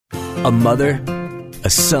a mother, a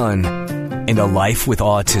son, and a life with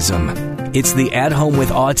autism. It's the At Home with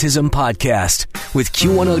Autism podcast with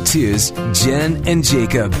Q102's Jen and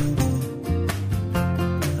Jacob.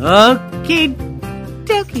 Okay,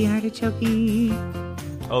 dokie, artichoke.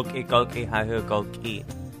 Okay, artichoke.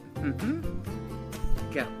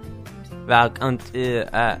 Go. Welcome to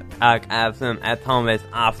Autism At Home with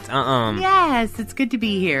Autism. Yes, it's good to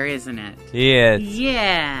be here, isn't it? Yes.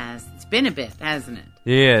 Yes, it's been a bit, hasn't it?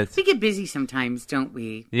 Yes. We get busy sometimes, don't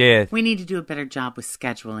we? Yes. We need to do a better job with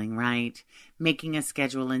scheduling, right? Making a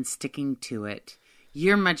schedule and sticking to it.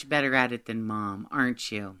 You're much better at it than Mom,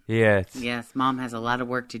 aren't you? Yes. Yes, Mom has a lot of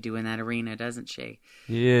work to do in that arena, doesn't she?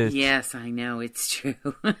 Yes. Yes, I know, it's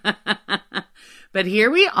true. But here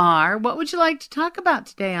we are. What would you like to talk about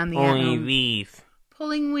today on the Pulling weeds.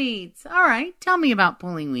 Pulling weeds. All right, tell me about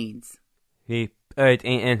pulling weeds. We put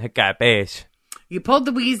in the garbage. You pulled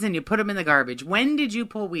the weeds and you put them in the garbage. When did you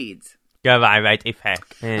pull weeds? Right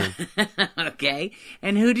effect. Okay,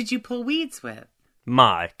 and who did you pull weeds with?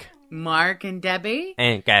 Mark. Mark and Debbie?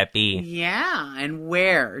 And Gabby. Yeah, and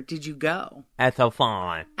where did you go? At the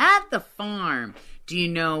farm. At the farm. Do you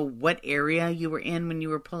know what area you were in when you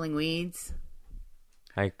were pulling weeds?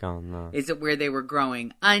 I don't know. Is it where they were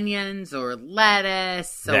growing onions or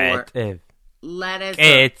lettuce lettuce?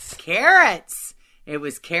 Carrots. Carrots. It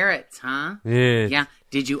was carrots, huh? Yes. Yeah.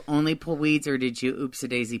 Did you only pull weeds or did you,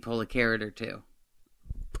 oops-a-daisy, pull a carrot or two?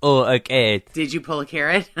 Oh, a carrot. Did you pull a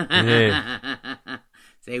carrot? Yes.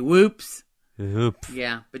 Say whoops. Oops.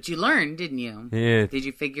 Yeah, but you learned, didn't you? Yes. Did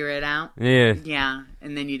you figure it out? Yes. Yeah,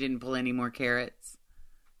 and then you didn't pull any more carrots?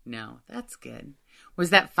 No, that's good.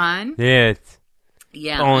 Was that fun? Yes.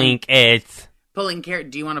 Yeah. Pulling carrots. Pulling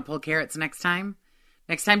carrot. Do you want to pull carrots next time?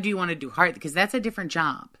 Next time, do you want to do heart? Because that's a different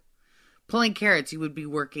job. Pulling carrots, you would be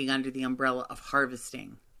working under the umbrella of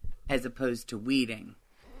harvesting as opposed to weeding.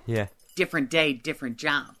 Yeah. Different day, different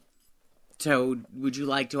job. So would you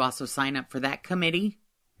like to also sign up for that committee?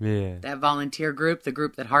 Yeah. That volunteer group, the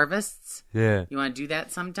group that harvests? Yeah. You want to do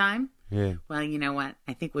that sometime? Yeah. Well, you know what?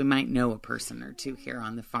 I think we might know a person or two here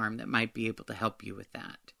on the farm that might be able to help you with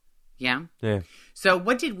that. Yeah? Yeah. So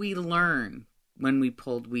what did we learn when we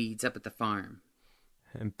pulled weeds up at the farm?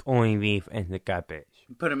 And pulling weeds in the garbage.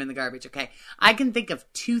 Put them in the garbage. Okay. I can think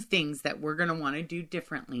of 2 things that we're going to want to do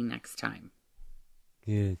differently next time.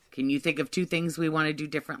 Yes. Can you think of 2 things we want to do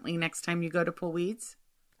differently next time you go to pull weeds?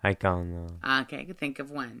 I don't know. Okay, I can think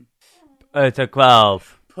of one. It's a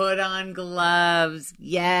glove. Put on gloves.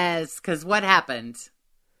 Yes, because what happened?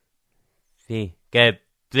 See, get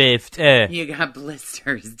blisters. You got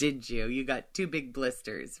blisters, did you? You got 2 big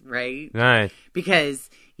blisters, right? Right. Because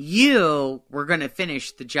you were going to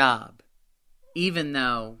finish the job, even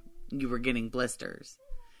though you were getting blisters.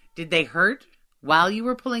 Did they hurt while you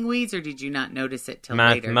were pulling weeds, or did you not notice it till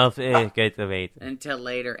later? Until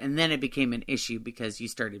later. And then it became an issue because you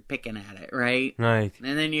started picking at it, right? Right.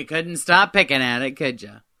 And then you couldn't stop picking at it, could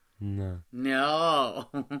you? No. No.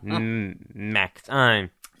 Next time.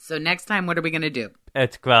 So next time, what are we going to do?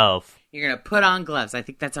 It's glove. You're going to put on gloves. I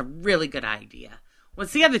think that's a really good idea.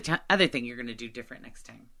 What's the other thing you're going to do different next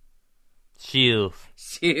time? Shoes.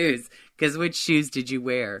 Shoes. Because which shoes did you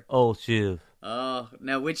wear? Old shoes. Oh,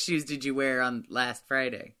 now which shoes did you wear on last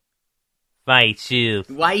Friday? White shoes.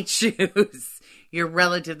 White shoes. You're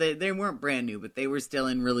relatively, they weren't brand new, but they were still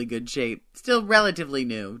in really good shape. Still relatively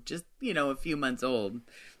new. Just, a few months old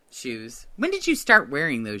shoes. When did you start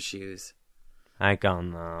wearing those shoes? I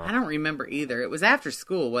don't know. I don't remember either. It was after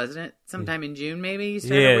school, wasn't it? Sometime in June, maybe, you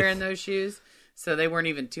started wearing those shoes? So they weren't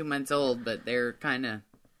even 2 months old, but they're kind of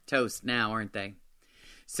toast now, aren't they?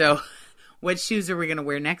 So what shoes are we going to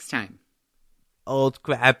wear next time? Old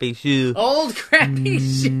crappy shoes. Old crappy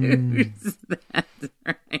shoes. That's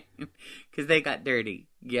right. Because they got dirty.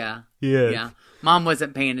 Yeah. Yes. Yeah. Mom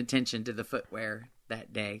wasn't paying attention to the footwear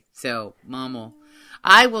that day. So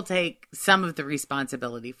I will take some of the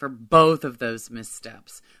responsibility for both of those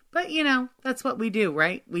missteps. But, that's what we do,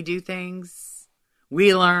 right? We do things,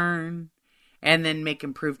 we learn, and then make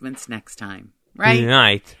improvements next time. Right?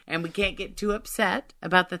 Right. And we can't get too upset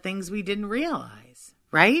about the things we didn't realize.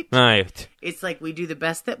 Right? Right. It's like we do the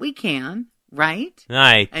best that we can, right?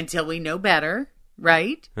 Right. Until we know better,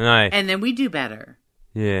 right? Right. And then we do better.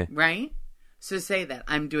 Yeah. Right? So say that.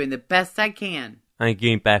 I'm doing the best I can. I'm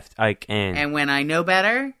doing best I can. And when I know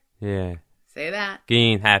better, yeah. Say that.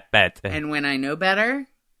 Getting have better. And when I know better,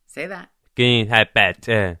 say that. Getting have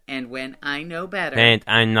better. And when I know better. And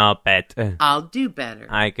I know better. I'll do better.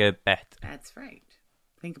 I get better. That's right.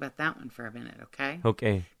 Think about that one for a minute, okay?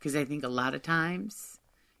 Okay. Because I think a lot of times,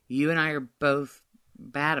 you and I are both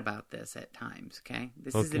bad about this at times, okay?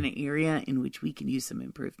 This is Okay. an area in which we can use some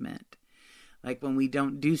improvement. Like when we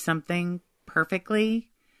don't do something perfectly,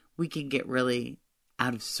 we can get really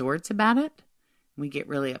out of sorts about it. We get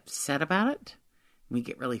really upset about it. We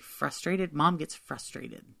get really frustrated. Mom gets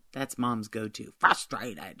frustrated. That's mom's go-to.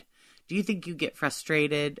 Frustrated. Do you think you get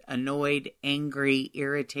frustrated, annoyed, angry,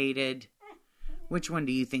 irritated? Which one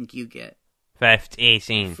do you think you get?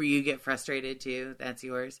 15. For you get frustrated too? That's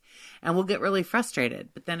yours. And we'll get really frustrated.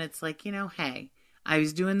 But then it's like, hey, I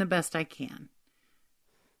was doing the best I can.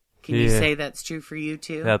 Can you Yeah. say that's true for you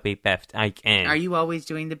too? Will be best I can. Are you always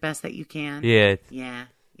doing the best that you can? Yes. Yeah.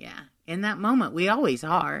 In that moment, we always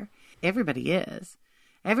are. Everybody is.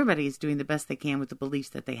 Everybody is doing the best they can with the beliefs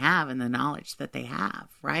that they have and the knowledge that they have,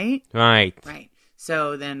 right? Right. Right.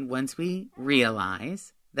 So then once we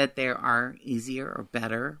realize that there are easier or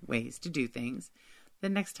better ways to do things, the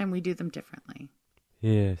next time we do them differently.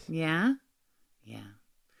 Yes. Yeah? Yeah.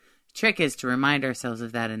 Trick is to remind ourselves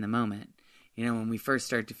of that in the moment. When we first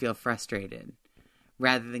start to feel frustrated,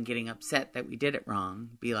 rather than getting upset that we did it wrong,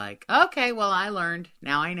 be like, okay, well, I learned.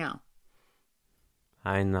 Now I know.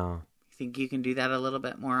 I know. You think you can do that a little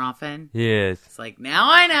bit more often? Yes. It's like,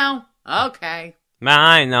 now I know. Okay.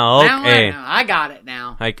 I know. Now I Okay. know. I got it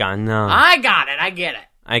now. I got no. I got it. I get it.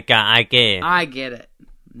 I get. I get it.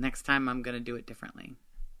 Next time I'm going to do it differently.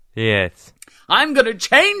 Yes. I'm going to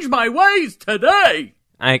change my ways today.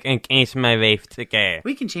 I can change my ways today.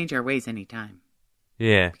 We can change our ways anytime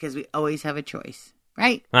Yeah. because we always have a choice,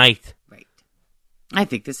 right? Right. Right. I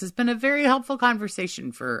think this has been a very helpful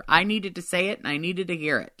conversation for I needed to say it and I needed to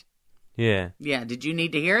hear it. Yeah. Yeah. Did you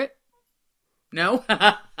need to hear it? No?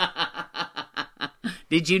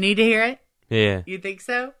 Did you need to hear it? Yeah. You think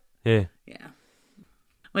so? Yeah. Yeah.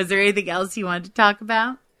 Was there anything else you wanted to talk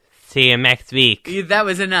about? See you next week. That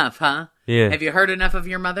was enough, huh? Yeah. Have you heard enough of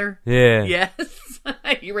your mother? Yeah. Yes.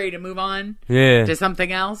 You ready to move on Yeah. to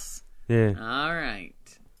something else? Yeah. All right.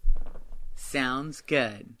 Sounds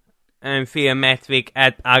good. And see you next week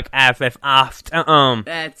at after.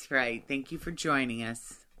 That's right. Thank you for joining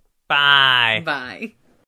us. Bye. Bye.